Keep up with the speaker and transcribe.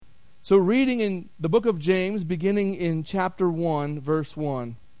So reading in the book of James, beginning in chapter 1, verse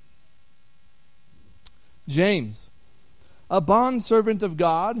 1. James, a bondservant of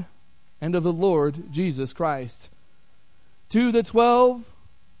God and of the Lord Jesus Christ, to the 12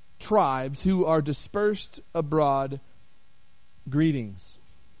 tribes who are dispersed abroad, greetings.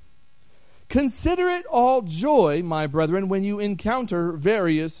 Consider it all joy, my brethren, when you encounter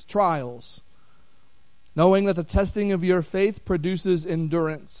various trials, knowing that the testing of your faith produces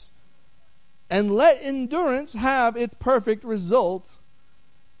endurance. And let endurance have its perfect result,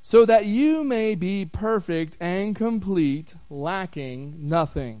 so that you may be perfect and complete, lacking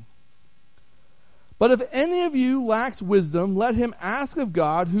nothing. But if any of you lacks wisdom, let him ask of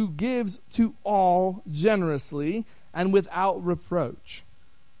God, who gives to all generously and without reproach,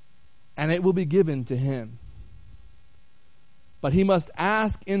 and it will be given to him. But he must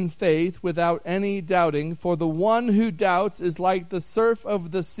ask in faith without any doubting, for the one who doubts is like the surf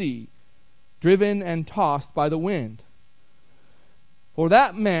of the sea, driven and tossed by the wind. For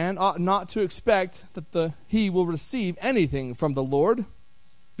that man ought not to expect that he will receive anything from the Lord,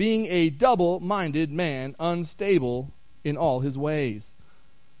 being a double-minded man, unstable in all his ways.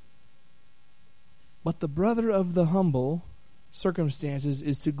 But the brother of the humble circumstances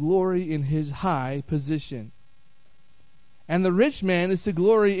is to glory in his high position, and the rich man is to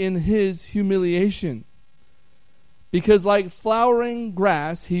glory in his humiliation, because like flowering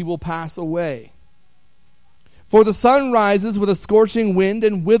grass he will pass away. For the sun rises with a scorching wind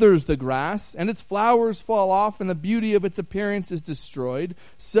and withers the grass, and its flowers fall off, and the beauty of its appearance is destroyed.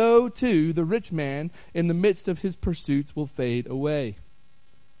 So too the rich man in the midst of his pursuits will fade away.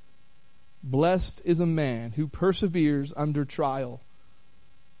 Blessed is a man who perseveres under trial.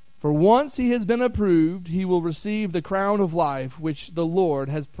 For once he has been approved, he will receive the crown of life which the Lord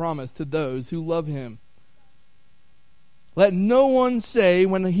has promised to those who love him. Let no one say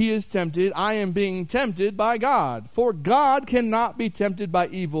when he is tempted, I am being tempted by God. For God cannot be tempted by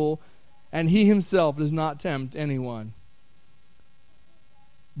evil, and he himself does not tempt anyone.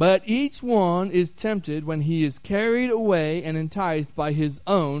 But each one is tempted when he is carried away and enticed by his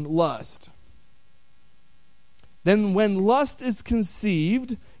own lust. Then when lust is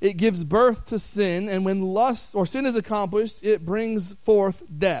conceived, it gives birth to sin, and when lust or sin is accomplished, it brings forth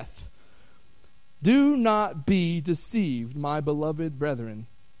death. Do not be deceived, my beloved brethren.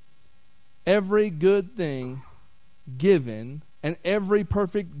 Every good thing given and every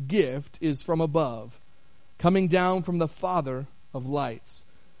perfect gift is from above, coming down from the Father of lights,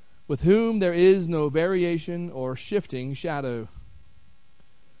 with whom there is no variation or shifting shadow.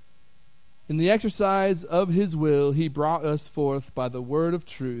 In the exercise of his will, he brought us forth by the word of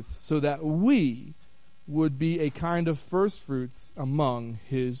truth, so that we would be a kind of first fruits among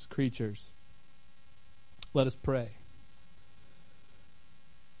his creatures. Let us pray.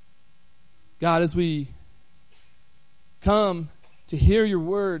 God, as we come to hear your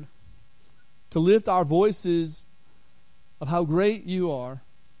word, to lift our voices of how great you are,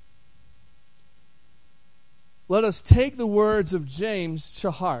 let us take the words of James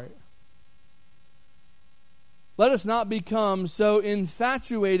to heart. Let us not become so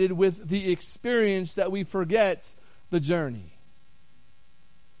infatuated with the experience that we forget the journey.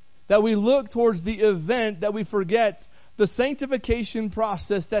 That we look towards the event, that we forget the sanctification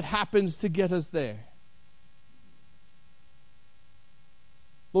process that happens to get us there.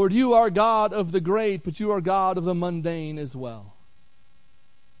 Lord, you are God of the great, but you are God of the mundane as well.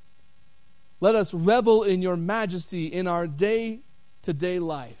 Let us revel in your majesty in our day-to-day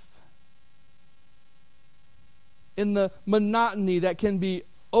life. In the monotony that can be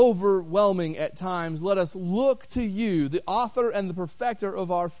overwhelming at times, let us look to you, the author and the perfecter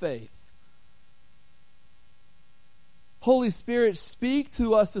of our faith. Holy Spirit, speak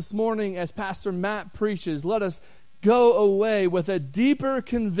to us this morning as Pastor Matt preaches. Let us go away with a deeper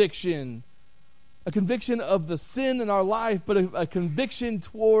conviction, a conviction of the sin in our life, but a conviction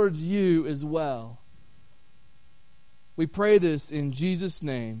towards you as well. We pray this in Jesus'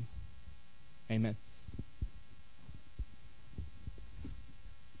 name. Amen.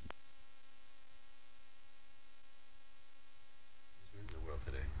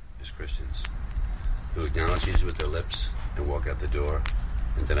 Christians who acknowledge Jesus with their lips and walk out the door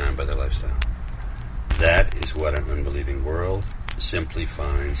and deny him by their lifestyle. That is what an unbelieving world simply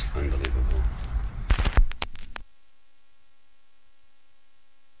finds unbelievable.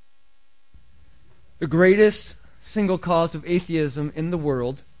 The greatest single cause of atheism in the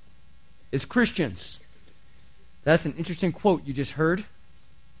world is Christians. That's an interesting quote you just heard.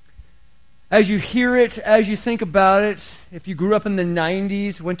 As you hear it, as you think about it, if you grew up in the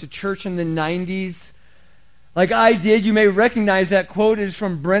 90s, went to church in the 90s, like I did, you may recognize that quote. It is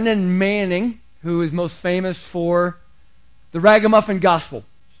from Brennan Manning, who is most famous for the Ragamuffin Gospel.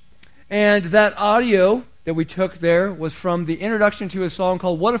 And that audio that we took there was from the introduction to a song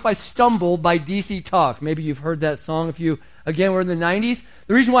called What If I Stumble by DC Talk. Maybe you've heard that song if you, again, were in the 90s.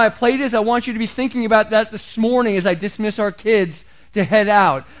 The reason why I played it is I want you to be thinking about that this morning as I dismiss our kids to head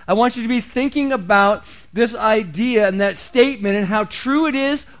out. I want you to be thinking about this idea and that statement and how true it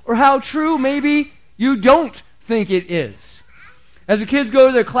is or how true maybe you don't think it is. As the kids go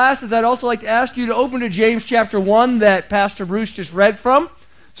to their classes, I'd also like to ask you to open to James chapter 1 that Pastor Bruce just read from.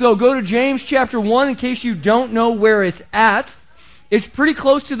 So go to James chapter 1 in case you don't know where it's at. It's pretty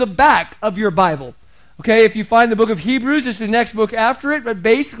close to the back of your Bible. Okay, if you find the book of Hebrews, it's the next book after it, but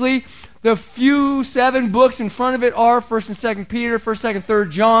basically the few 7 books in front of it are 1st and 2nd Peter, 1st, 2nd,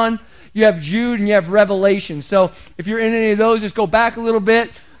 3rd John. You have Jude and you have Revelation. So if you're in any of those, just go back a little bit.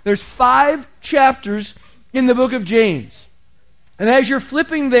 There's 5 chapters in the book of James. And as you're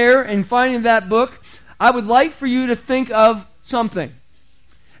flipping there and finding that book, I would like for you to think of something.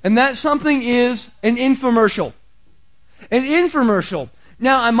 And that something is an infomercial. An infomercial.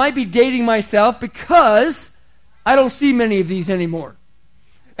 Now, I might be dating myself because I don't see many of these anymore.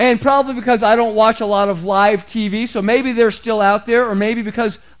 And probably because I don't watch a lot of live TV, so maybe they're still out there, or maybe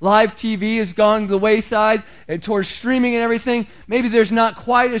because live TV has gone to the wayside and towards streaming and everything, maybe there's not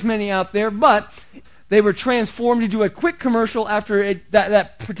quite as many out there, but they were transformed into a quick commercial after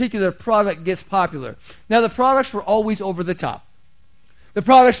that particular product gets popular. Now, the products were always over the top. The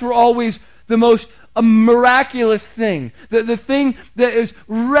products were always the most miraculous thing. The thing that is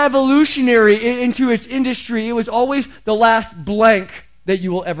revolutionary into its industry. It was always the last blank that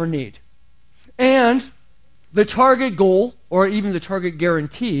you will ever need. And the target goal, or even the target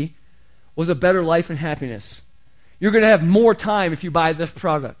guarantee, was a better life and happiness. You're going to have more time if you buy this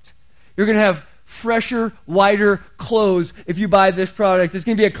product. You're going to have fresher, whiter clothes if you buy this product. It's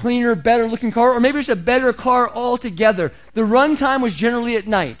going to be a cleaner, better looking car, or maybe it's a better car altogether. The run time was generally at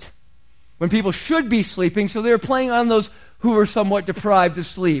night when people should be sleeping, so they were playing on those who were somewhat deprived of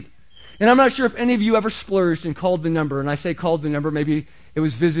sleep. And I'm not sure if any of you ever splurged and called the number, and I say called the number, maybe it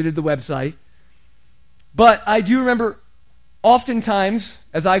was visited the website. But I do remember oftentimes,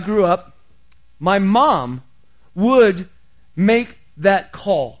 as I grew up, my mom would make that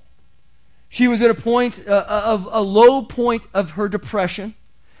call. She was at a point of a low point of her depression,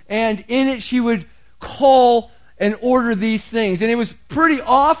 and in it she would call and order these things. And it was pretty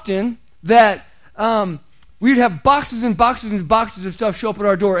often that we'd have boxes and boxes and boxes of stuff show up at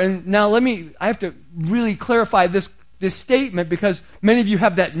our door. And now I have to really clarify this statement because many of you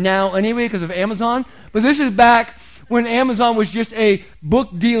have that now anyway because of Amazon. But this is back when Amazon was just a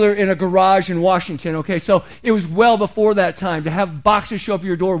book dealer in a garage in Washington, okay? So it was well before that time. To have boxes show up at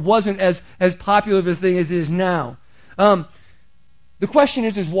your door wasn't as popular of a thing as it is now. The question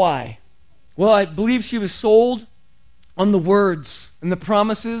is why? Well, I believe she was sold on the words and the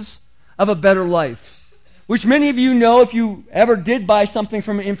promises of a better life, which many of you know if you ever did buy something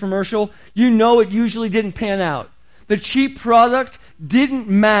from an infomercial, you know it usually didn't pan out. The cheap product didn't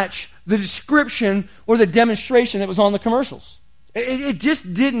match the description or the demonstration that was on the commercials. It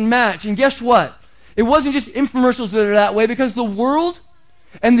just didn't match. And guess what? It wasn't just infomercials that are that way, because the world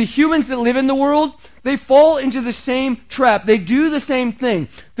and the humans that live in the world, they fall into the same trap. They do the same thing.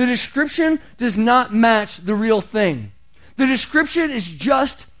 The description does not match the real thing. The description is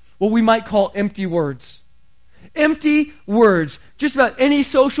just what we might call empty words. Empty words. Just about any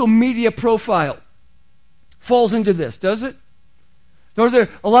social media profile falls into this, does it? Those are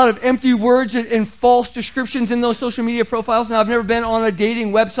a lot of empty words and false descriptions in those social media profiles. Now, I've never been on a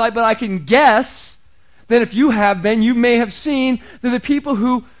dating website, but I can guess that if you have been, you may have seen that the people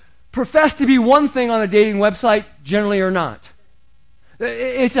who profess to be one thing on a dating website generally are not.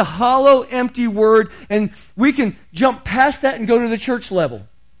 It's a hollow, empty word, and we can jump past that and go to the church level.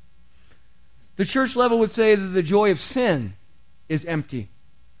 The church level would say that the joy of sin is empty.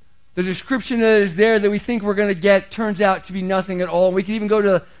 The description that is there that we think we're going to get turns out to be nothing at all. We can even go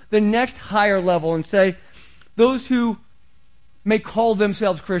to the next higher level and say, those who may call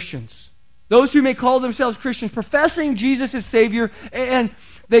themselves Christians, professing Jesus as Savior, and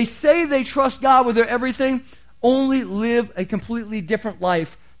they say they trust God with their everything, only live a completely different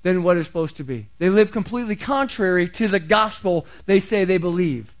life than what is supposed to be. They live completely contrary to the gospel they say they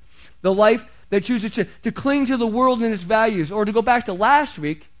believe. The life that chooses to cling to the world and its values. Or to go back to last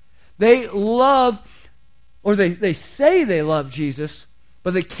week, they love, or they say they love Jesus,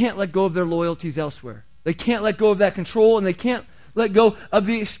 but they can't let go of their loyalties elsewhere. They can't let go of that control, and they can't let go of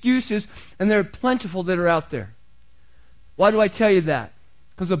the excuses, and they're plentiful that are out there. Why do I tell you that?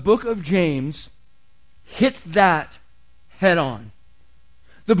 Because the book of James hits that head on.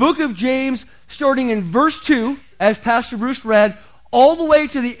 The book of James, starting in verse 2, as Pastor Bruce read, all the way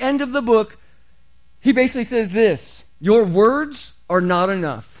to the end of the book, he basically says this: your words are not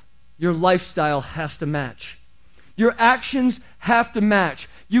enough. Your lifestyle has to match. Your actions have to match.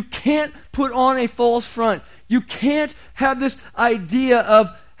 You can't put on a false front. You can't have this idea of,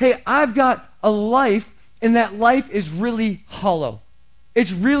 hey, I've got a life, and that life is really hollow.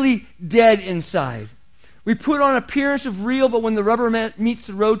 It's really dead inside. We put on appearance of real, but when the rubber meets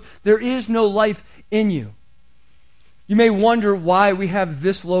the road, there is no life in you. You may wonder why we have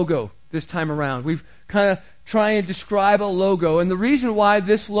this logo this time around. We've kind of tried to describe a logo, and the reason why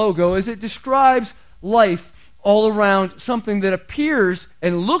this logo is it describes life all around something that appears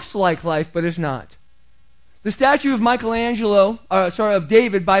and looks like life, but is not. The statue of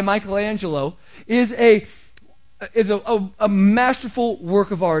David by Michelangelo is a masterful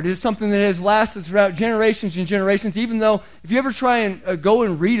work of art. It is something that has lasted throughout generations and generations, even though if you ever try and go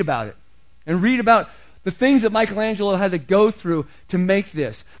and read about it, and read about the things that Michelangelo had to go through to make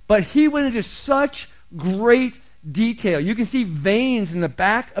this. But he went into such great detail. You can see veins in the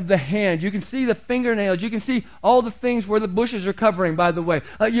back of the hand. You can see the fingernails. You can see all the things where the bushes are covering, by the way.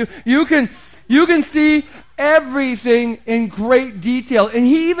 You can see everything in great detail. And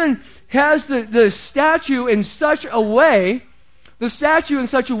he even has the statue in such a way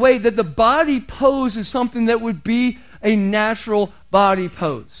that the body pose is something that would be a natural body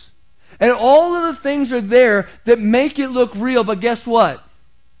pose. And all of the things are there that make it look real, but guess what?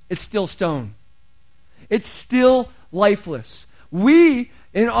 It's still stone. It's still lifeless. We,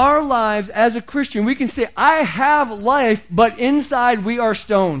 in our lives as a Christian, we can say, I have life, but inside we are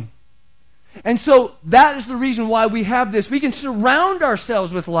stone. And so that is the reason why we have this. We can surround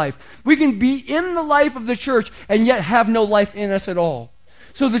ourselves with life. We can be in the life of the church and yet have no life in us at all.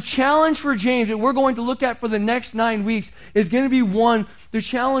 So the challenge for James that we're going to look at for the next 9 weeks is going to be one to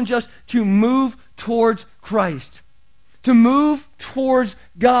challenge us to move towards Christ, to move towards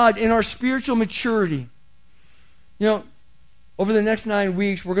God in our spiritual maturity. You know, over the next 9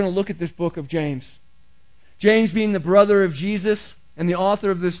 weeks, we're going to look at this book of James. James being the brother of Jesus and the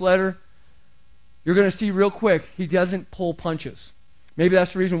author of this letter, you're going to see real quick, he doesn't pull punches. Maybe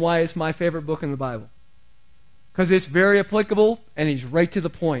that's the reason why it's my favorite book in the Bible. Because it's very applicable, and he's right to the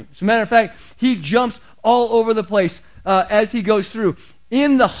point. As a matter of fact, he jumps all over the place as he goes through.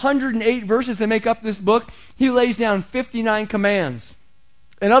 In the 108 verses that make up this book, he lays down 59 commands.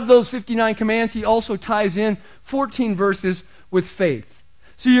 And of those 59 commands, he also ties in 14 verses with faith.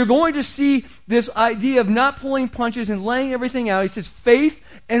 So you're going to see this idea of not pulling punches and laying everything out. He says faith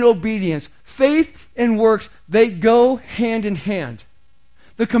and obedience. Faith and works, they go hand in hand.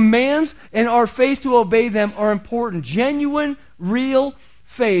 The commands and our faith to obey them are important. Genuine, real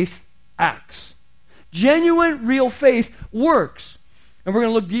faith acts. Genuine, real faith works. And we're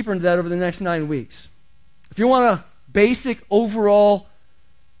going to look deeper into that over the next 9 weeks. If you want a basic overall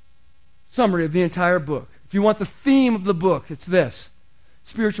summary of the entire book, if you want the theme of the book, it's this: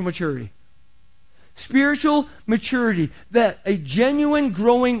 spiritual maturity. Spiritual maturity, that a genuine,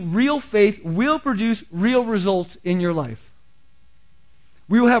 growing, real faith will produce real results in your life.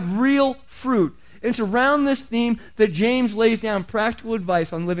 We will have real fruit. And it's around this theme that James lays down practical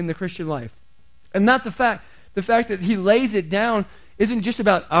advice on living the Christian life. And not the fact that he lays it down isn't just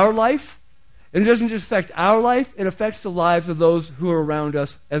about our life. It doesn't just affect our life, it affects the lives of those who are around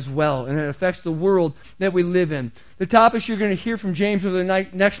us as well. And it affects the world that we live in. The topics you're going to hear from James over the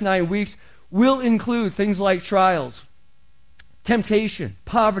next 9 weeks will include things like trials, temptation,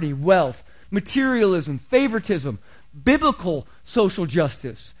 poverty, wealth, materialism, favoritism, biblical social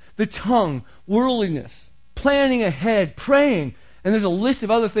justice, the tongue, worldliness, planning ahead, praying, and there's a list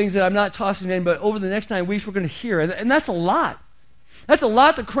of other things that I'm not tossing in, but over the next 9 weeks we're going to hear, and that's a lot. That's a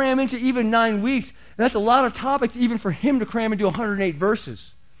lot to cram into even 9 weeks, and that's a lot of topics even for him to cram into 108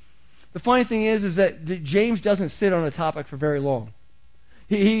 verses. The funny thing is that James doesn't sit on a topic for very long.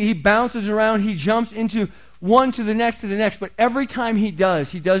 He bounces around, he jumps into one to the next, but every time he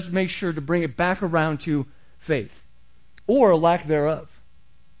does make sure to bring it back around to faith. Or a lack thereof.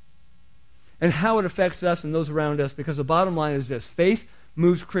 And how it affects us and those around us, because the bottom line is this: faith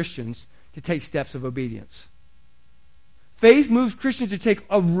moves Christians to take steps of obedience. Faith moves Christians to take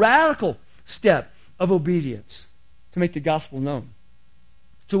a radical step of obedience to make the gospel known.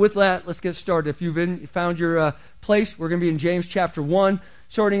 So with that, let's get started. If you've found your place, we're going to be in James chapter 1,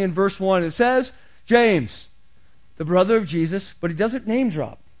 starting in verse 1. It says, James, the brother of Jesus, but he doesn't name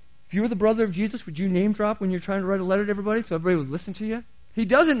drop. If you were the brother of Jesus, would you name drop when you're trying to write a letter to everybody so everybody would listen to you? He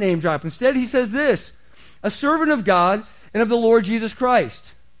doesn't name drop. Instead, he says this: a servant of God and of the Lord Jesus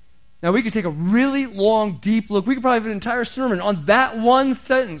Christ. Now, we could take a really long, deep look. We could probably have an entire sermon on that one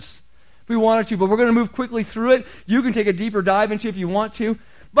sentence if we wanted to, but we're going to move quickly through it. You can take a deeper dive into it if you want to.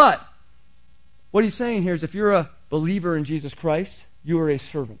 But what he's saying here is if you're a believer in Jesus Christ, you are a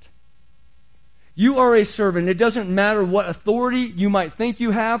servant. You are a servant. It doesn't matter what authority you might think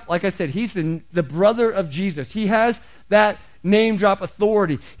you have. Like I said, he's the brother of Jesus. He has that name drop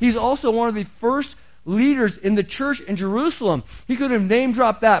authority. He's also one of the first leaders in the church in Jerusalem. He could have name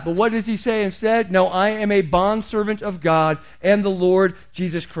dropped that, but what does he say instead? No, I am a bondservant of God and the Lord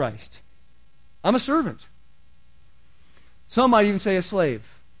Jesus Christ. I'm a servant. Some might even say a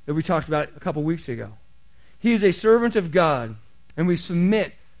slave, that we talked about a couple weeks ago. He is a servant of God, and we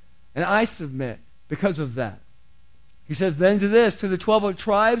submit, and I submit because of that. He says then to this, to the 12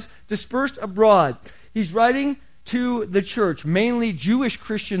 tribes dispersed abroad. He's writing to the church, mainly Jewish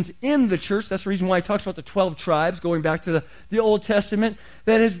Christians in the church. That's the reason why he talks about the 12 tribes, going back to the Old Testament.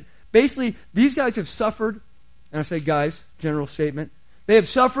 That is basically, these guys have suffered, and I say guys, general statement, they have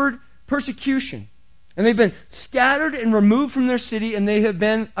suffered persecution. And they've been scattered and removed from their city, and they have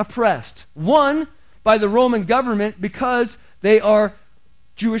been oppressed. One, by the Roman government because they are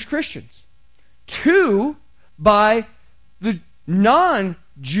Jewish Christians. Two, by the non-Christian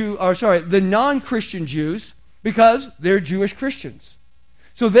Jews because they're Jewish Christians.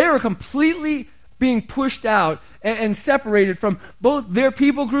 So they are completely being pushed out and separated from both their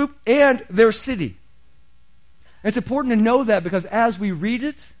people group and their city. And it's important to know that because as we read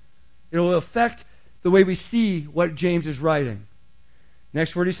it, it will affect the way we see what James is writing.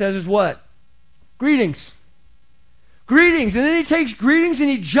 Next word he says is what? Greetings. Greetings. And then he takes greetings and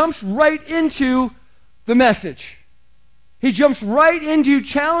he jumps right into the message. He jumps right into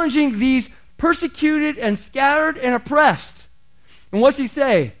challenging these persecuted and scattered and oppressed. And what's he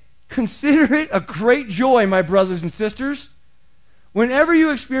say? Consider it a great joy, my brothers and sisters, whenever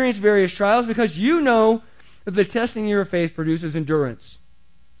you experience various trials, because you know that the testing of your faith produces endurance.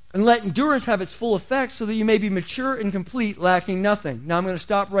 And let endurance have its full effect so that you may be mature and complete, lacking nothing. Now I'm going to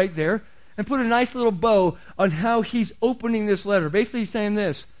stop right there and put a nice little bow on how he's opening this letter. Basically he's saying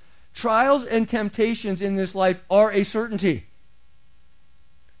this: trials and temptations in this life are a certainty.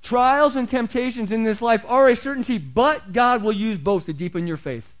 Trials and temptations in this life are a certainty, but God will use both to deepen your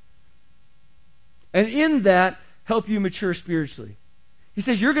faith. And in that, help you mature spiritually. He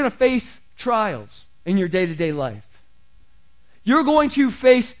says you're going to face trials in your day-to-day life. You're going to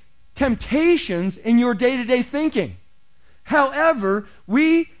face temptations in your day-to-day thinking. However,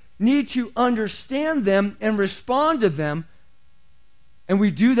 we need to understand them and respond to them, and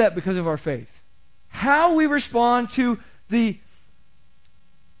we do that because of our faith. How we respond to the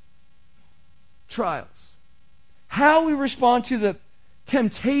trials, how we respond to the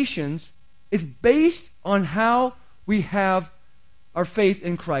temptations is based on how we have our faith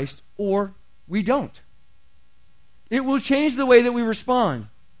in Christ or we don't. It will change the way that we respond.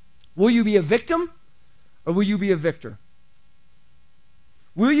 Will you be a victim or will you be a victor?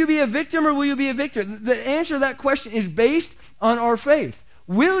 Will you be a victim or will you be a victor? The answer to that question is based on our faith.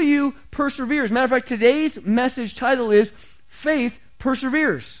 Will you persevere? As a matter of fact, today's message title is Faith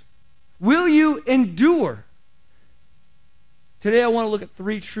Perseveres. Will you endure? Today I want to look at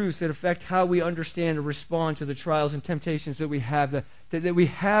 3 truths that affect how we understand and respond to the trials and temptations that we have, that we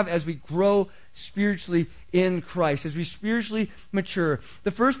have as we grow spiritually in Christ, as we spiritually mature. The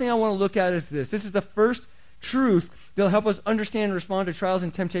first thing I want to look at is this. This is the first truth that will help us understand and respond to trials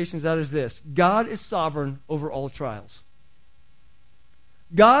and temptations. That is this: God is sovereign over all trials.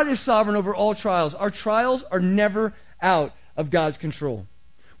 God is sovereign over all trials. Our trials are never out of God's control.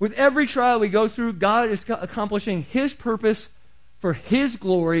 With every trial we go through, God is accomplishing His purpose for His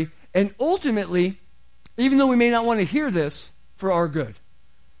glory, and ultimately, even though we may not want to hear this, for our good.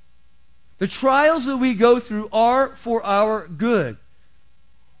 The trials that we go through are for our good.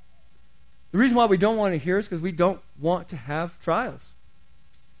 The reason why we don't want to hear is because we don't want to have trials.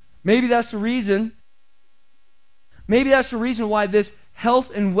 Maybe that's the reason why this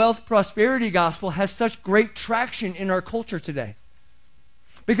health and wealth prosperity gospel has such great traction in our culture today.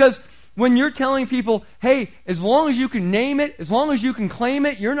 Because when you're telling people, hey, as long as you can name it, as long as you can claim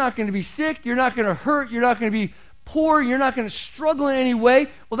it, you're not going to be sick, you're not going to hurt, you're not going to be poor, you're not going to struggle in any way.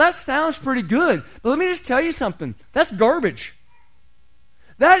 Well, that sounds pretty good. But let me just tell you something. That's garbage.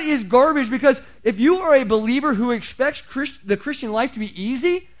 That is garbage, because if you are a believer who expects the Christian life to be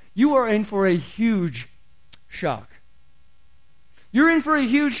easy, you are in for a huge shock. You're in for a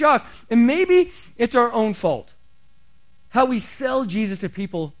huge shock. And maybe it's our own fault. How we sell Jesus to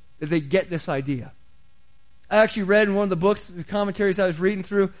people that they get this idea. I actually read in one of the books, the commentaries I was reading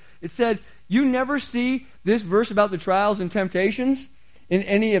through, it said, you never see this verse about the trials and temptations in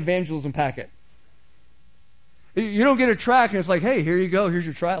any evangelism packet. You don't get a tract and it's like, hey, here you go. Here's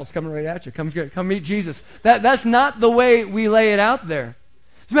your trials coming right at you. Come meet Jesus. That's not the way we lay it out there.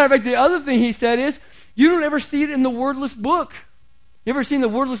 As a matter of fact, the other thing he said is, you don't ever see it in the wordless book. You ever seen the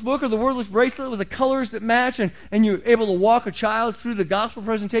wordless book or the wordless bracelet with the colors that match and you're able to walk a child through the gospel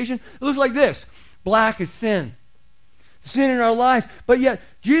presentation? It looks like this. Black is sin. Sin in our life. But yet,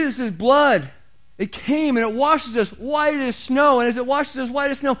 Jesus' blood, it came and it washes us white as snow. And as it washes us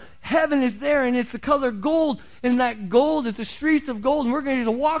white as snow, heaven is there and it's the color gold. And that gold is the streets of gold. And we're going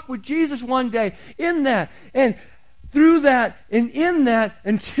to walk with Jesus one day in that. And through that and in that,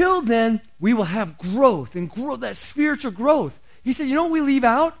 until then, we will have growth and grow, that spiritual growth. He said, you know what we leave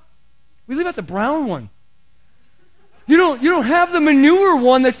out? We leave out the brown one. You don't have the manure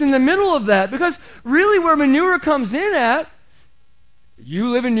one that's in the middle of that, because really where manure comes in at,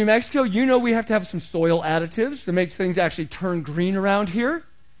 you live in New Mexico, you know we have to have some soil additives to make things actually turn green around here.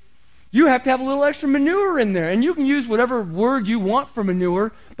 You have to have a little extra manure in there, and you can use whatever word you want for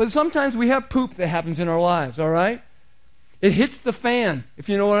manure, but sometimes we have poop that happens in our lives, all right? It hits the fan, if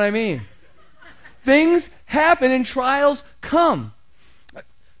you know what I mean. Things happen and trials come.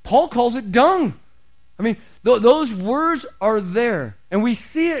 Paul calls it dung. I mean, those words are there, and we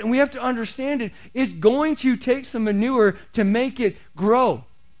see it, and we have to understand it. It's going to take some manure to make it grow.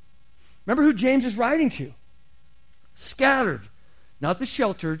 Remember who James is writing to. Scattered, not the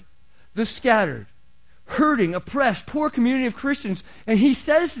sheltered, the scattered, hurting, oppressed, poor community of Christians. And he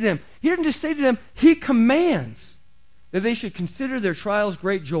says to them, he doesn't just say to them, he commands that they should consider their trials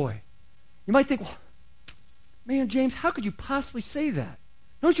great joy. You might think, well, man, James, how could you possibly say that?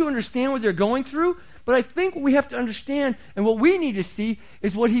 Don't you understand what they're going through? But I think what we have to understand and what we need to see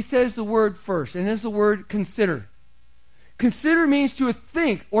is what he says the word first, and it's the word consider. Consider means to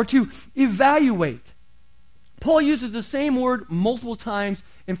think or to evaluate. Paul uses the same word multiple times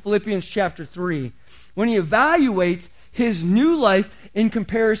in Philippians chapter 3 when he evaluates his new life in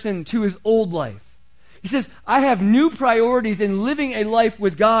comparison to his old life. He says, I have new priorities in living a life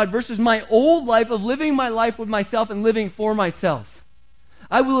with God versus my old life of living my life with myself and living for myself.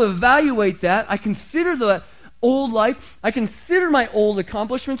 I will evaluate that. I consider the old life. I consider my old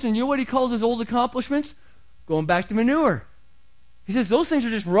accomplishments. And you know what he calls his old accomplishments? Going back to manure. He says, those things are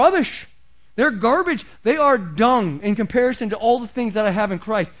just rubbish. They're garbage. They are dung in comparison to all the things that I have in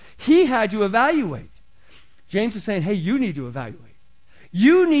Christ. He had to evaluate. James is saying, hey, you need to evaluate.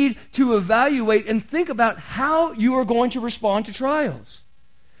 You need to evaluate and think about how you are going to respond to trials.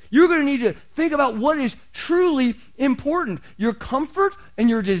 You're going to need to think about what is truly important, your comfort and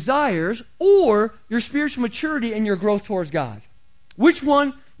your desires, or your spiritual maturity and your growth towards God. Which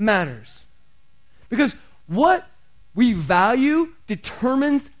one matters? Because what we value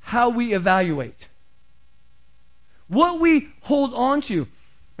determines how we evaluate. What we hold on to.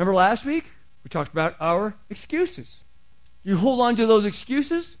 Remember last week? We talked about our excuses. You hold on to those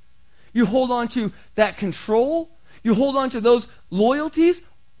excuses. You hold on to that control. You hold on to those loyalties.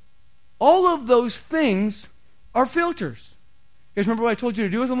 All of those things are filters. You guys remember what I told you to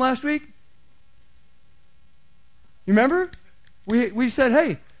do with them last week? You remember? We said,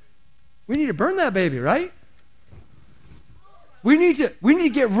 hey, we need to burn that baby, right? We need to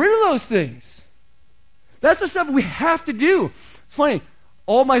get rid of those things. That's the stuff we have to do. It's funny.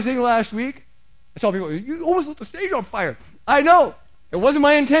 All my thing last week, I saw people, you almost lit the stage on fire. I know. It wasn't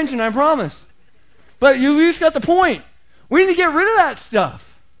my intention, I promise. But you at least got the point. We need to get rid of that stuff.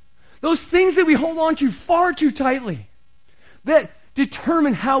 Those things that we hold on to far too tightly that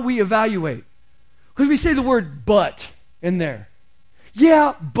determine how we evaluate. Because we say the word but in there.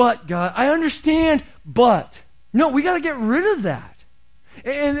 Yeah, but God, I understand, but. No, we got to get rid of that.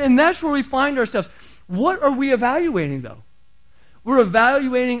 And that's where we find ourselves. What are we evaluating, though? We're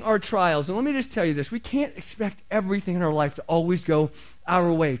evaluating our trials. And let me just tell you this. We can't expect everything in our life to always go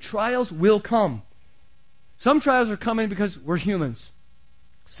our way. Trials will come. Some trials are coming because we're humans.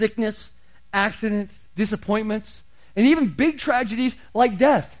 Sickness, accidents, disappointments, and even big tragedies like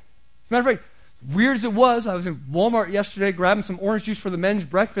death. As a matter of fact, weird as it was, I was in Walmart yesterday grabbing some orange juice for the men's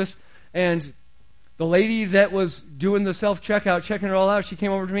breakfast, and the lady that was doing the self-checkout, checking it all out, she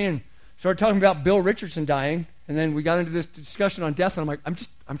came over to me and started talking about Bill Richardson dying. And then we got into this discussion on death, and I'm like,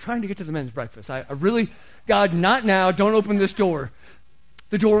 I'm trying to get to the men's breakfast. I really, God, not now, don't open this door.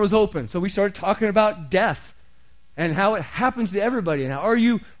 The door was open. So we started talking about death and how it happens to everybody. And how, are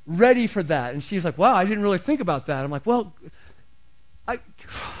you ready for that? And she's like, wow, I didn't really think about that. I'm like, well,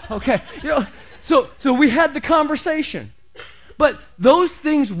 okay. So we had the conversation. But those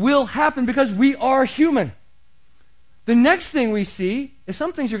things will happen because we are human. The next thing we see is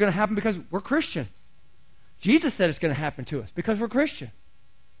some things are going to happen because we're Christian. Jesus said it's going to happen to us because we're Christian.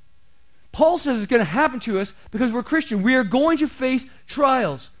 Paul says it's going to happen to us because we're Christian. We are going to face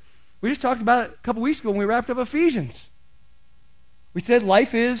trials. We just talked about it a couple weeks ago when we wrapped up Ephesians. We said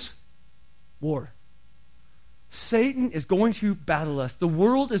life is war. Satan is going to battle us. The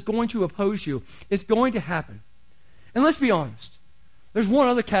world is going to oppose you. It's going to happen. And let's be honest. There's one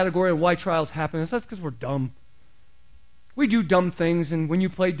other category of why trials happen. And that's because we're dumb. We do dumb things, and when you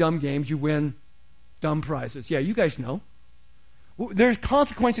play dumb games, you win dumb prizes. Yeah, you guys know. There's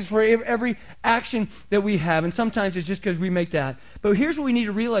consequences for every action that we have, and sometimes it's just because we make that. But here's what we need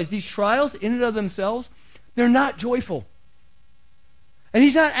to realize. These trials, in and of themselves, they're not joyful. And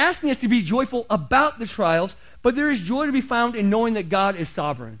he's not asking us to be joyful about the trials, but there is joy to be found in knowing that God is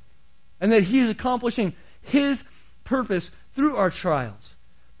sovereign and that he is accomplishing his purpose through our trials.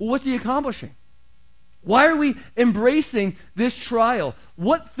 Well, what's he accomplishing? Why are we embracing this trial?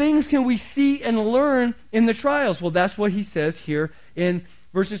 What things can we see and learn in the trials? Well, that's what he says here in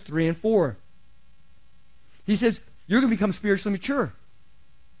verses 3 and 4. He says, you're going to become spiritually mature.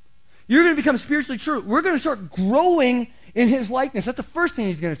 You're going to become spiritually true. We're going to start growing in his likeness. That's the first thing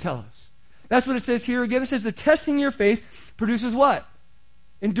he's going to tell us. That's what it says here again. It says the testing your faith produces what?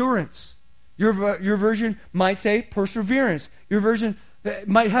 Endurance. Your version might say perseverance. Your version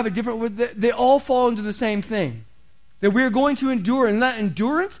might have a different word. They all fall into the same thing. That we're going to endure, and that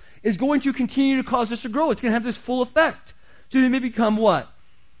endurance is going to continue to cause us to grow. It's going to have this full effect. So they may become what?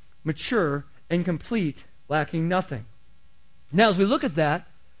 Mature and complete, lacking nothing. Now, as we look at that,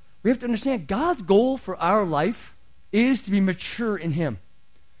 we have to understand God's goal for our life is to be mature in him.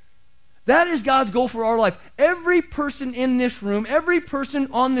 That is God's goal for our life. Every person in this room, every person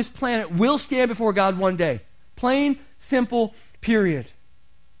on this planet will stand before God one day. Plain, simple, period.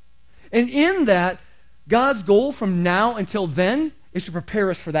 And in that, God's goal from now until then is to prepare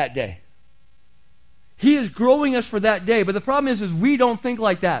us for that day. He is growing us for that day. But the problem is we don't think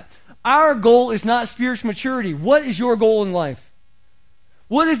like that. Our goal is not spiritual maturity. What is your goal in life?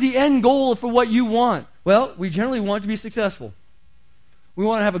 What is the end goal for what you want? Well, we generally want to be successful. We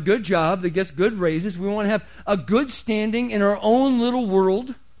want to have a good job that gets good raises. We want to have a good standing in our own little world.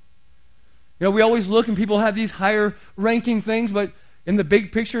 You know, we always look and people have these higher ranking things, but in the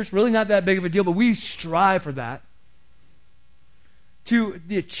big picture, it's really not that big of a deal, but we strive for that. To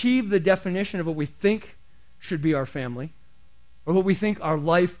achieve the definition of what we think should be our family, or what we think our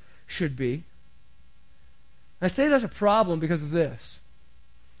life should be. I say that's a problem because of this.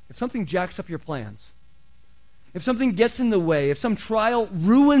 If something jacks up your plans, if something gets in the way, if some trial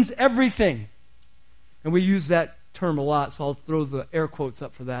ruins everything, and we use that term a lot, so I'll throw the air quotes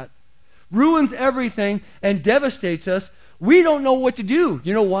up for that, ruins everything and devastates us, we don't know what to do.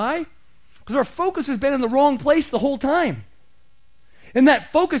 You know why? Because our focus has been in the wrong place the whole time. And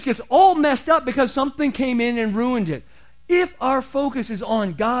that focus gets all messed up because something came in and ruined it. If our focus is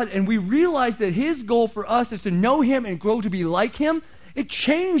on God and we realize that his goal for us is to know him and grow to be like him, it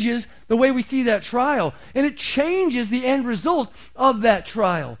changes the way we see that trial. And it changes the end result of that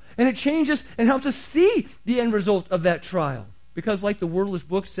trial. And it changes and helps us see the end result of that trial. Because like the Wordless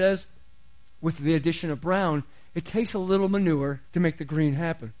book says, with the addition of brown, it takes a little manure to make the green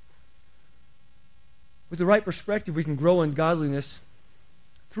happen. With the right perspective, we can grow in godliness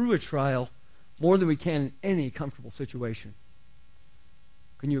through a trial more than we can in any comfortable situation.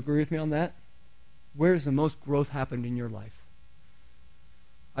 Can you agree with me on that? Where's the most growth happened in your life?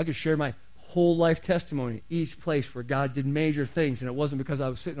 I could share my whole life testimony, each place where God did major things, and it wasn't because I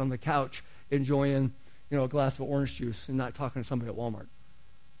was sitting on the couch enjoying, a glass of orange juice and not talking to somebody at Walmart.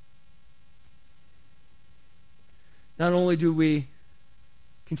 Not only do we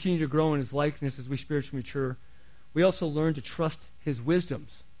continue to grow in his likeness as we spiritually mature, we also learn to trust his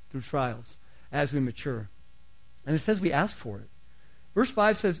wisdoms through trials as we mature. And it says we ask for it. Verse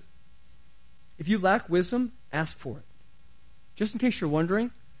 5 says, if you lack wisdom, ask for it. Just in case you're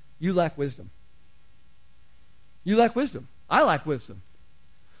wondering, you lack wisdom. You lack wisdom. I lack wisdom.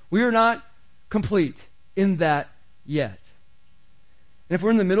 We are not complete in that yet. And if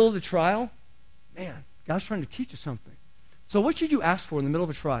we're in the middle of the trial, man, God's trying to teach us something. So what should you ask for in the middle of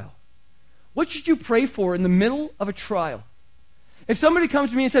a trial? What should you pray for in the middle of a trial? If somebody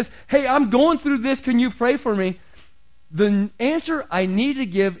comes to me and says, hey, I'm going through this, can you pray for me? The answer I need to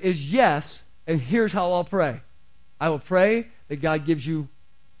give is yes, and here's how I'll pray. I will pray that God gives you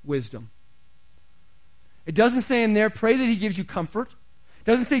wisdom. It doesn't say in there, pray that he gives you comfort. It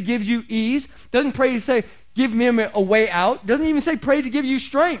doesn't say gives you ease. It doesn't pray to say, give me a way out. It doesn't even say pray to give you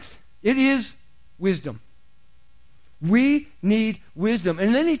strength. It is wisdom. We need wisdom.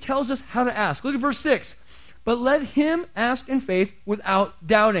 And then he tells us how to ask. Look at verse 6. But let him ask in faith without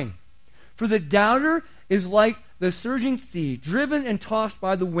doubting. For the doubter is like the surging sea, driven and tossed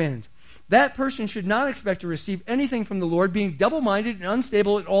by the wind. that person should not expect to receive anything from the Lord, being double-minded and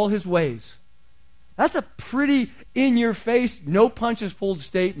unstable in all his ways. That's a pretty in-your-face, no punches pulled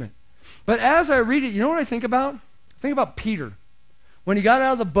statement. But as I read it, you know what I think about? I think about Peter when he got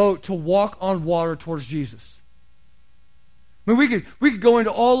out of the boat to walk on water towards Jesus. I mean, we could go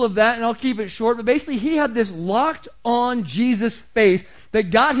into all of that, and I'll keep it short, but basically he had this locked on Jesus faith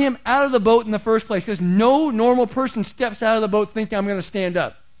that got him out of the boat in the first place, because no normal person steps out of the boat thinking, I'm going to stand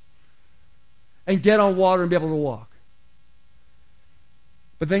up and get on water and be able to walk.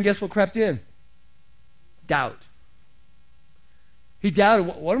 But then guess what crept in? Doubt. He doubted,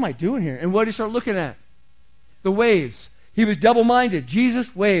 what am I doing here? And what did he start looking at? The waves. He was double-minded.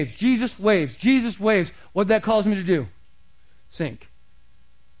 Jesus, waves. Jesus, waves. Jesus, waves. What did that cause him to do? Sink.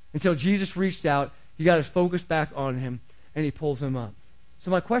 Until Jesus reached out, he got his focus back on him, and he pulls him up.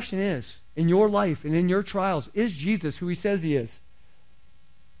 So my question is, in your life and in your trials, is Jesus who he says he is?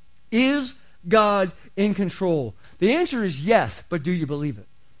 Is God in control? The answer is yes, but do you believe it?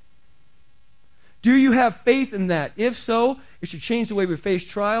 Do you have faith in that? If so, it should change the way we face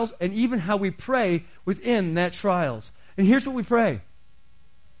trials and even how we pray within that trials. And here's what we pray.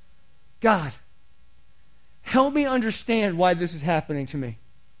 God, help me understand why this is happening to me.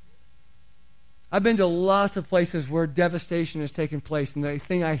 I've been to lots of places where devastation has taken place, and the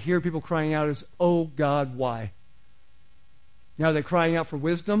thing I hear people crying out is, oh God, why? Now, are they crying out for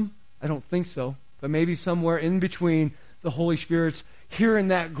wisdom? I don't think so. But maybe somewhere in between, the Holy Spirit's hearing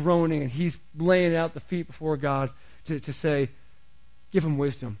that groaning, and he's laying out the feet before God to say, give him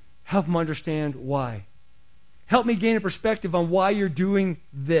wisdom. Help him understand why. Help me gain a perspective on why you're doing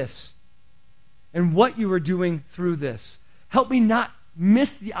this and what you are doing through this. Help me not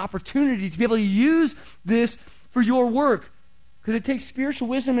miss the opportunity to be able to use this for your work. Because it takes spiritual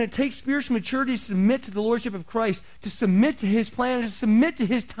wisdom and it takes spiritual maturity to submit to the Lordship of Christ, to submit to his plan, and to submit to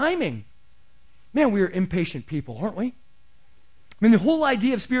his timing. Man, we are impatient people, aren't we? I mean, the whole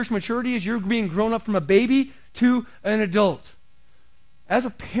idea of spiritual maturity is you're being grown up from a baby to an adult. As a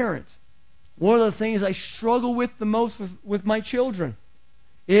parent, one of the things I struggle with the most with my children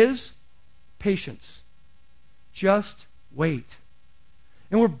is patience. Just wait.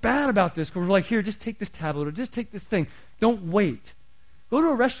 And we're bad about this because we're like, here, just take this tablet or just take this thing. Don't wait. Go to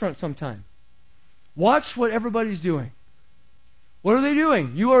a restaurant sometime. Watch what everybody's doing. What are they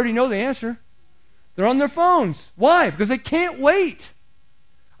doing? You already know the answer. They're on their phones. Why? Because they can't wait.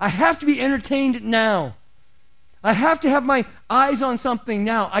 I have to be entertained now. I have to have my eyes on something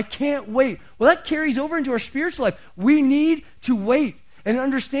now. I can't wait. Well, that carries over into our spiritual life. We need to wait and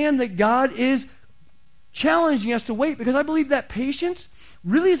understand that God is challenging us to wait, because I believe that patience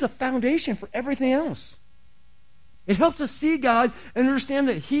really is the foundation for everything else. It helps us see God and understand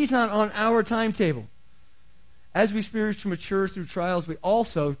that he's not on our timetable. As we spiritually mature through trials, we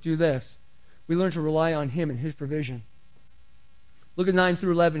also do this. We learn to rely on him and his provision. Look at 9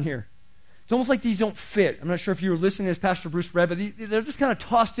 through 11 here. It's almost like these don't fit. I'm not sure if you were listening as Pastor Bruce read, but they're just kind of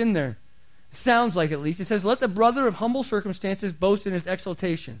tossed in there. It sounds like, at least. It says, let the brother of humble circumstances boast in his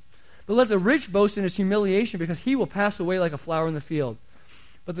exaltation, but let the rich boast in his humiliation, because he will pass away like a flower in the field.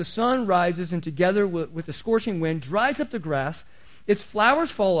 But the sun rises, and together with the scorching wind dries up the grass. Its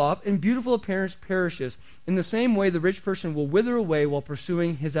flowers fall off, and beautiful appearance perishes. In the same way, the rich person will wither away while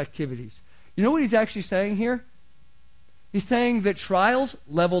pursuing his activities. You know what he's actually saying here? He's saying that trials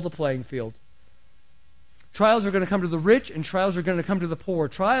level the playing field. Trials are going to come to the rich, and trials are going to come to the poor.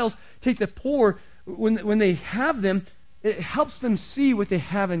 Trials take the poor, when they have them, it helps them see what they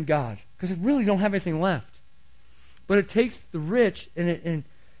have in God, because they really don't have anything left. But it takes the rich, and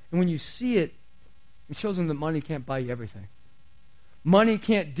when you see it, it shows them that money can't buy you everything. Money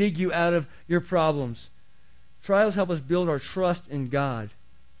can't dig you out of your problems. Trials help us build our trust in God.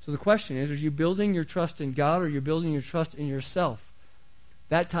 So the question is, are you building your trust in God, or are you building your trust in yourself?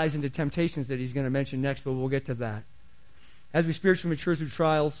 That ties into temptations that he's going to mention next, but we'll get to that. As we spiritually mature through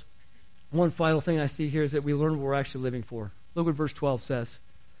trials, one final thing I see here is that we learn what we're actually living for. Look what verse 12 says.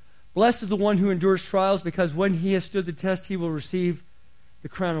 Blessed is the one who endures trials, because when he has stood the test, he will receive the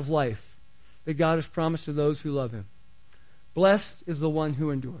crown of life that God has promised to those who love him. Blessed is the one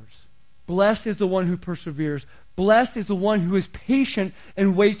who endures. Blessed is the one who perseveres. Blessed is the one who is patient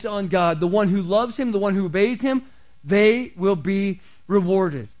and waits on God. The one who loves him, the one who obeys him, they will be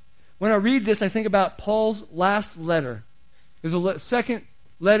rewarded. When I read this, I think about Paul's last letter. There's a second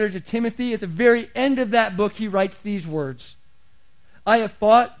letter to Timothy. At the very end of that book, he writes these words. I have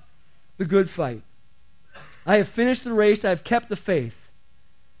fought the good fight. I have finished the race. I have kept the faith.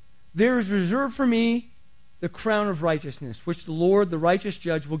 There is reserved for me the crown of righteousness, which the Lord, the righteous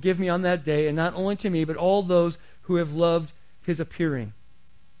judge, will give me on that day, and not only to me, but all those who have loved his appearing.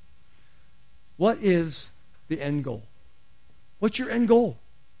 what is the end goal? What's your end goal?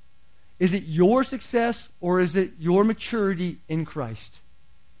 Is it your success or is it your maturity in Christ?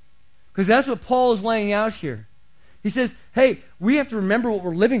 Because that's what Paul is laying out here. He says, hey, we have to remember what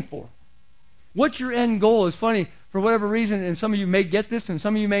we're living for. What's your end goal? It's funny, for whatever reason, and some of you may get this and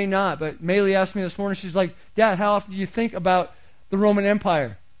some of you may not, but Maylee asked me this morning, she's like, Dad, how often do you think about the Roman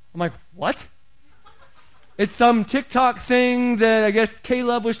Empire? I'm like, what? It's some TikTok thing that I guess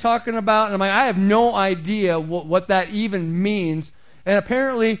Caleb was talking about, and I'm like, I have no idea what that even means. And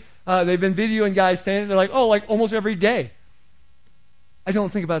apparently, they've been videoing guys saying it. They're like, oh, like almost every day. I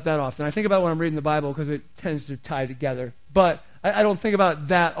don't think about that often. I think about when I'm reading the Bible because it tends to tie together. But I don't think about it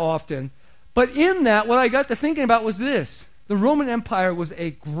that often. But in that, what I got to thinking about was this. The Roman Empire was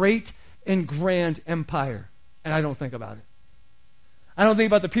a great and grand empire. And I don't think about it. I don't think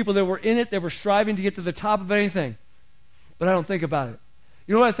about the people that were in it, that were striving to get to the top of anything. But I don't think about it.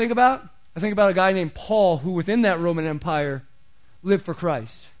 You know what I think about? I think about a guy named Paul who within that Roman Empire lived for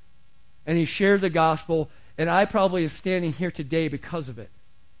Christ. And he shared the gospel, and I probably am standing here today because of it.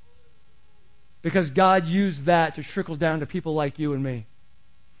 Because God used that to trickle down to people like you and me.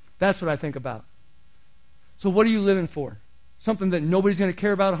 That's what I think about. So what are you living for? Something that nobody's going to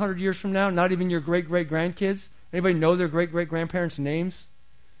care about 100 years from now? Not even your great-great-grandkids? Anybody know their great-great-grandparents' names?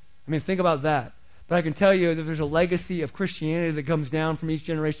 I mean, think about that. But I can tell you that there's a legacy of Christianity that comes down from each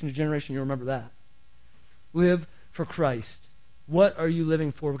generation to generation. You remember that. Live for Christ. What are you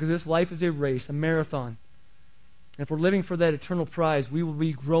living for? Because this life is a race, a marathon. And if we're living for that eternal prize, we will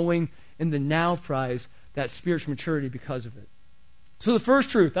be growing in the now prize, that spiritual maturity because of it. So the first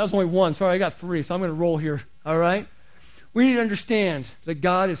truth, that was only one. Sorry, I got three, so I'm going to roll here. All right? We need to understand that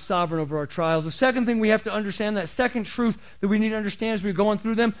God is sovereign over our trials. The second thing we have to understand, that second truth that we need to understand as we're going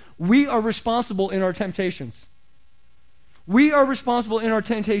through them, we are responsible in our temptations. We are responsible in our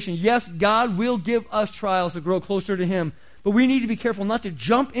temptation. Yes, God will give us trials to grow closer to Him, but we need to be careful not to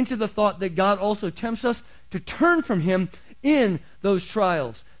jump into the thought that God also tempts us to turn from Him in those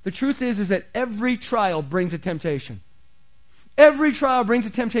trials. The truth is that every trial brings a temptation. Every trial brings a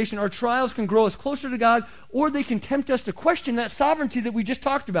temptation. Our trials can grow us closer to God, or they can tempt us to question that sovereignty that we just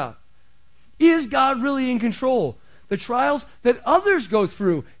talked about. Is God really in control? The trials that others go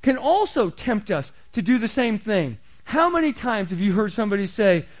through can also tempt us to do the same thing. How many times have you heard somebody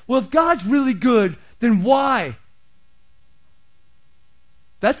say, well, if God's really good, then why?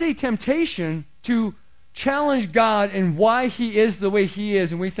 That's a temptation to challenge God and why He is the way He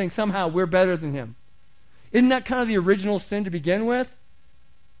is, and we think somehow we're better than Him. Isn't that kind of the original sin to begin with?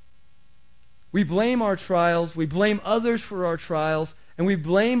 We blame our trials, we blame others for our trials, and we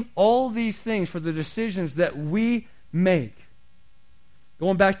blame all these things for the decisions that we make.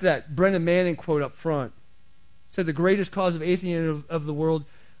 Going back to that Brendan Manning quote up front, said the greatest cause of atheism of the world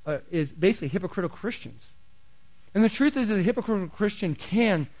is basically hypocritical Christians. And the truth is that a hypocritical Christian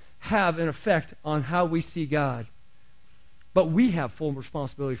can have an effect on how we see God. But we have full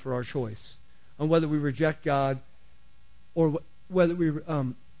responsibility for our choice on whether we reject God or whether we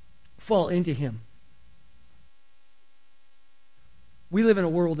fall into Him. We live in a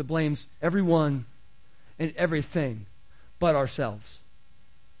world that blames everyone and everything but ourselves.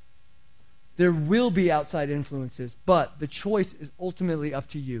 There will be outside influences, but the choice is ultimately up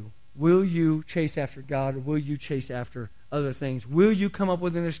to you. Will you chase after God or will you chase after other things? Will you come up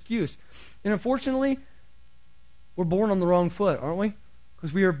with an excuse? And unfortunately, we're born on the wrong foot, aren't we?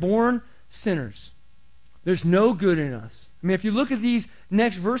 Because we are born sinners. There's no good in us. I mean, if you look at these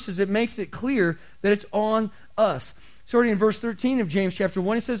next verses, it makes it clear that it's on us. Starting in verse 13 of James chapter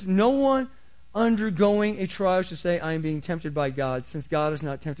 1, it says, no one undergoing a trial should say, I am being tempted by God, since God is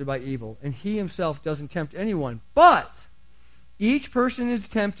not tempted by evil, and He Himself doesn't tempt anyone. But each person is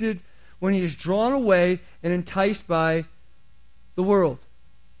tempted when he is drawn away and enticed by the world.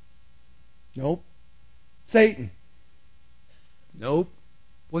 Nope. Satan. Nope.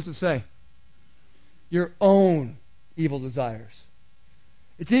 What's it say? Your own evil desires.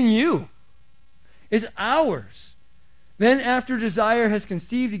 It's in you. It's ours. Then after desire has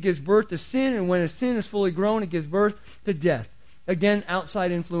conceived, it gives birth to sin, and when a sin is fully grown, it gives birth to death. Again,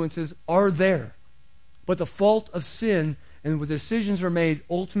 outside influences are there. But the fault of sin and when decisions are made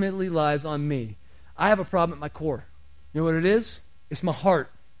ultimately lies on me. I have a problem at my core. You know what it is? It's my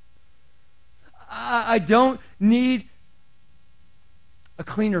heart. I don't need a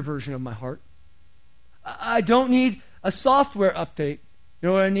cleaner version of my heart. I don't need a software update. You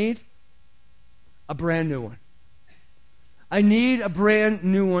know what I need? A brand new one. I need a brand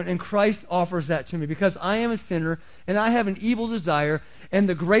new one, and Christ offers that to me because I am a sinner and I have an evil desire, and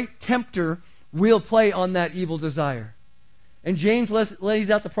the great tempter will play on that evil desire. And James lays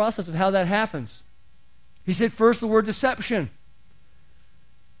out the process of how that happens. He said, first, the word deception.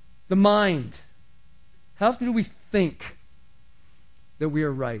 The mind. How often do we think that we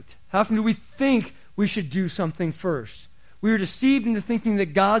are right? How often do we think we should do something first? We are deceived into thinking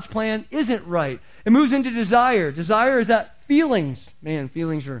that God's plan isn't right. It moves into desire. Desire is that feelings. Man,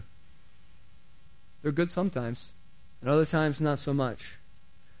 feelings they're good sometimes. And other times, not so much.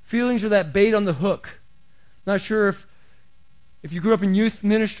 Feelings are that bait on the hook. Not sure if you grew up in youth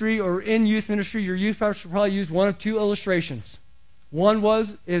ministry or in youth ministry, your youth pastor probably used one of two illustrations. One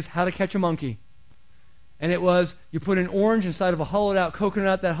is how to catch a monkey. And it was, you put an orange inside of a hollowed out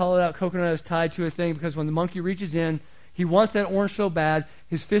coconut. That hollowed out coconut is tied to a thing because when the monkey reaches in, he wants that orange so bad,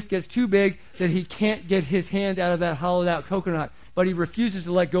 his fist gets too big that he can't get his hand out of that hollowed out coconut. But he refuses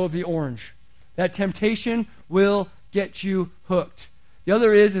to let go of the orange. That temptation will get you hooked. The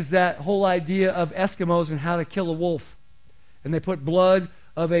other is that whole idea of Eskimos and how to kill a wolf. And they put blood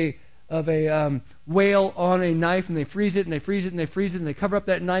of a whale on a knife, and they freeze it, and they freeze it, and they freeze it, and they cover up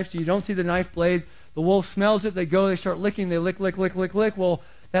that knife so you don't see the knife blade. The wolf smells it, they start licking, they lick. Well,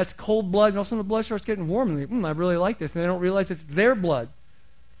 that's cold blood, and all of a sudden the blood starts getting warm, and they, I really like this, and they don't realize it's their blood.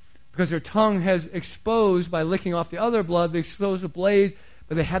 Because their tongue has exposed, by licking off the other blood, they expose the blade,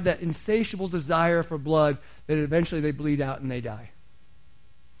 but they have that insatiable desire for blood that eventually they bleed out and they die.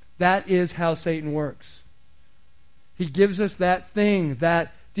 That is how Satan works. He gives us that thing,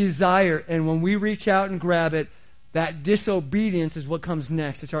 that desire, and when we reach out and grab it, that disobedience is what comes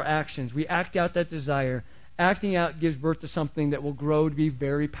next. It's our actions. We act out that desire. Acting out gives birth to something that will grow to be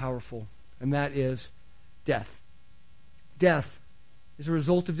very powerful, and that is death. Death is a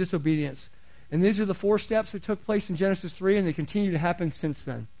result of disobedience. And these are the 4 steps that took place in Genesis 3, and they continue to happen since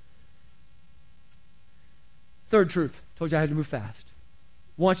then. Third truth. Told you I had to move fast.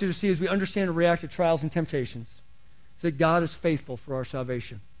 I want you to see as we understand and react to trials and temptations, is that God is faithful for our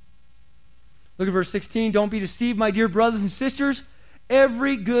salvation. Look at verse 16. Don't be deceived, my dear brothers and sisters.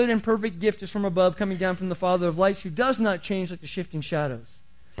 Every good and perfect gift is from above, coming down from the Father of lights, who does not change like the shifting shadows.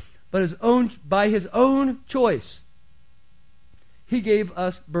 But by his own choice, he gave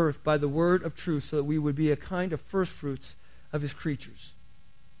us birth by the word of truth, so that we would be a kind of first fruits of his creatures.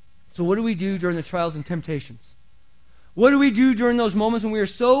 So what do we do during the trials and temptations? What do we do during those moments when we are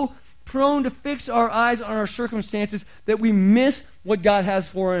so prone to fix our eyes on our circumstances that we miss what God has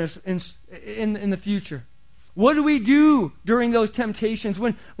for us in the future? What do we do during those temptations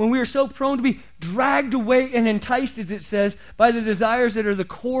when we are so prone to be dragged away and enticed, as it says, by the desires that are the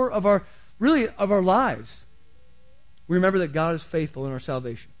core of our lives? We remember that God is faithful in our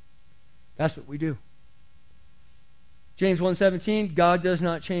salvation. That's what we do. James 1:17, God does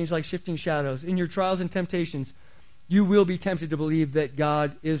not change like shifting shadows. In your trials and temptations, you will be tempted to believe that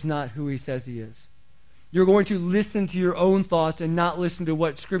God is not who he says he is. You're going to listen to your own thoughts and not listen to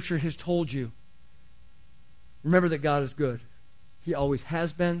what Scripture has told you. Remember that God is good. He always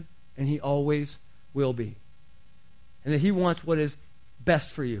has been, and he always will be. And that he wants what is best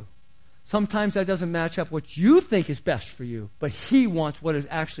for you. Sometimes that doesn't match up what you think is best for you, but he wants what is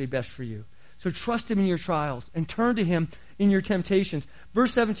actually best for you. So trust him in your trials and turn to him in your temptations.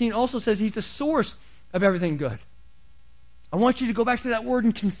 Verse 17 also says he's the source of everything good. I want you to go back to that word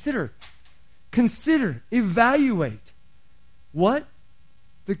and consider. Consider, evaluate. What?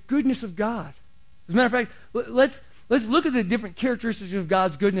 The goodness of God. As a matter of fact, let's look at the different characteristics of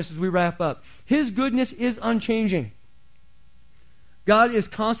God's goodness as we wrap up. His goodness is unchanging. God is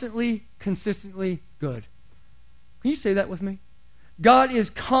constantly, consistently good. Can you say that with me? God is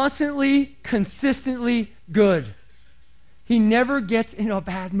constantly, consistently good. He never gets in a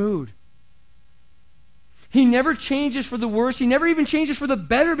bad mood. He never changes for the worse. He never even changes for the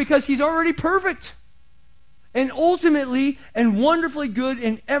better because he's already perfect. And ultimately and wonderfully good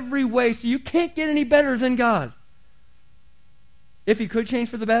in every way. So you can't get any better than God. If he could change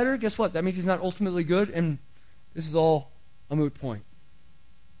for the better, guess what? That means he's not ultimately good, and this is all a moot point.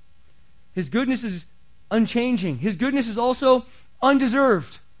 His goodness is unchanging. His goodness is also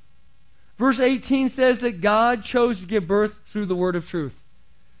undeserved. Verse 18 says that God chose to give birth through the word of truth.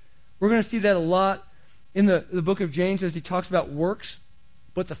 We're going to see that a lot in the book of James as he talks about works,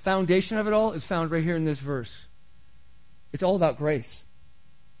 but the foundation of it all is found right here in this verse. It's all about grace.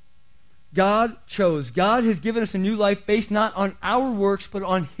 God chose. God has given us a new life based not on our works, but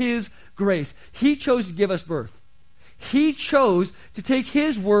on his grace. He chose to give us birth. He chose to take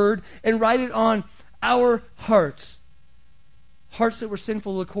his word and write it on our hearts. Hearts that were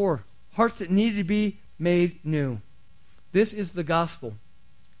sinful to the core. Hearts that needed to be made new. This is the gospel.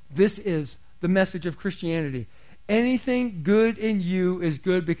 This is the message of Christianity. Anything good in you is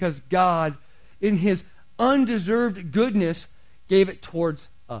good because God, in his undeserved goodness, gave it towards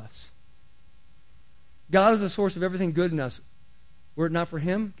us. God is the source of everything good in us. Were it not for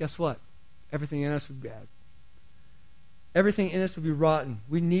him, guess what? Everything in us would be bad. Everything in us would be rotten.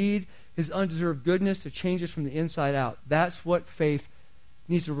 We need his undeserved goodness to change us from the inside out. That's what faith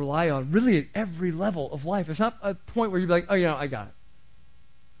needs to rely on, really at every level of life. It's not a point where you're like, oh, I got it.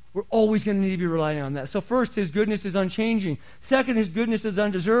 We're always going to need to be relying on that. So first, his goodness is unchanging. Second, his goodness is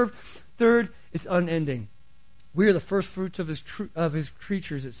undeserved. Third, it's unending. We are the first fruits of his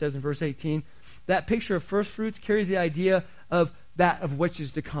creatures, it says in verse 18. That picture of first fruits carries the idea of that of which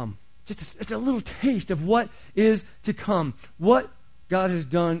is to come. It's a little taste of what is to come. What God has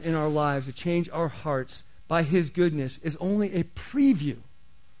done in our lives to change our hearts by his goodness is only a preview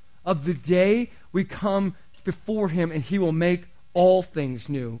of the day we come before him and he will make all things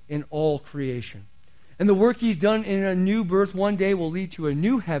new in all creation. And the work he's done in a new birth one day will lead to a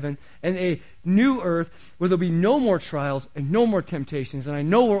new heaven and a new earth where there'll be no more trials and no more temptations. And I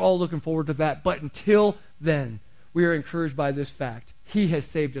know we're all looking forward to that, but until then, we are encouraged by this fact. He has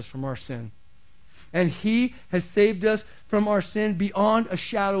saved us from our sin. And he has saved us from our sin beyond a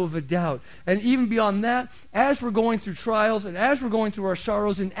shadow of a doubt. And even beyond that, as we're going through trials, and as we're going through our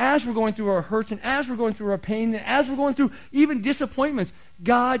sorrows, and as we're going through our hurts, and as we're going through our pain, and as we're going through even disappointments,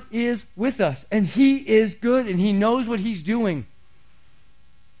 God is with us. And he is good, and he knows what he's doing.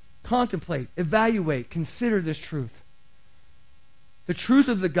 Contemplate, evaluate, consider this truth. The truth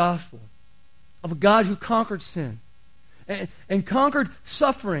of the gospel, of a God who conquered sin, and conquered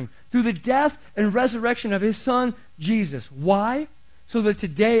suffering through the death and resurrection of his son, Jesus. Why? So that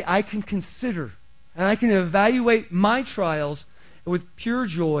today I can consider and I can evaluate my trials with pure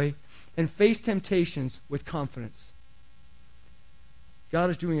joy and face temptations with confidence. God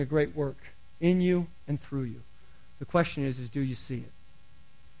is doing a great work in you and through you. The question is do you see it?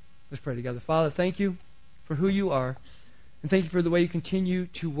 Let's pray together. Father, thank you for who you are, and thank you for the way you continue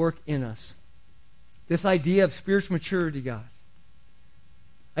to work in us. This idea of spiritual maturity, God.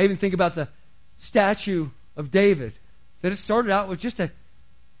 I even think about the statue of David, that it started out with just a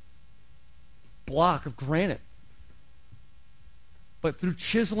block of granite. But through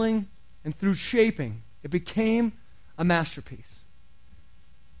chiseling and through shaping, it became a masterpiece.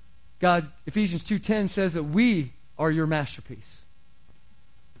 God, Ephesians 2:10 says that we are your masterpiece.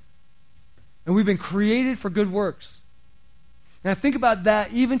 And we've been created for good works. And I think about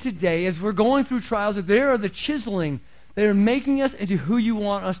that even today as we're going through trials, that there are the chiseling that are making us into who you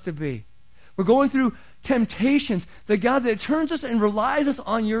want us to be. We're going through temptations that, God, that turns us and relies us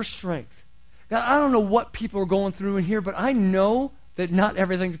on your strength. God, I don't know what people are going through in here, but I know that not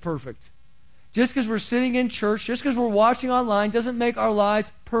everything's perfect. Just because we're sitting in church, just because we're watching online, doesn't make our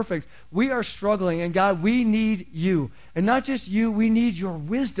lives perfect. We are struggling, and God, we need you. And not just you, we need your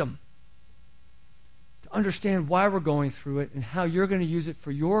wisdom to understand why we're going through it and how you're going to use it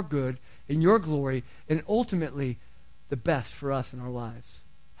for your good and your glory and ultimately the best for us in our lives.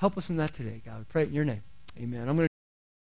 Help us in that today, God. We pray it in your name. Amen. I'm going to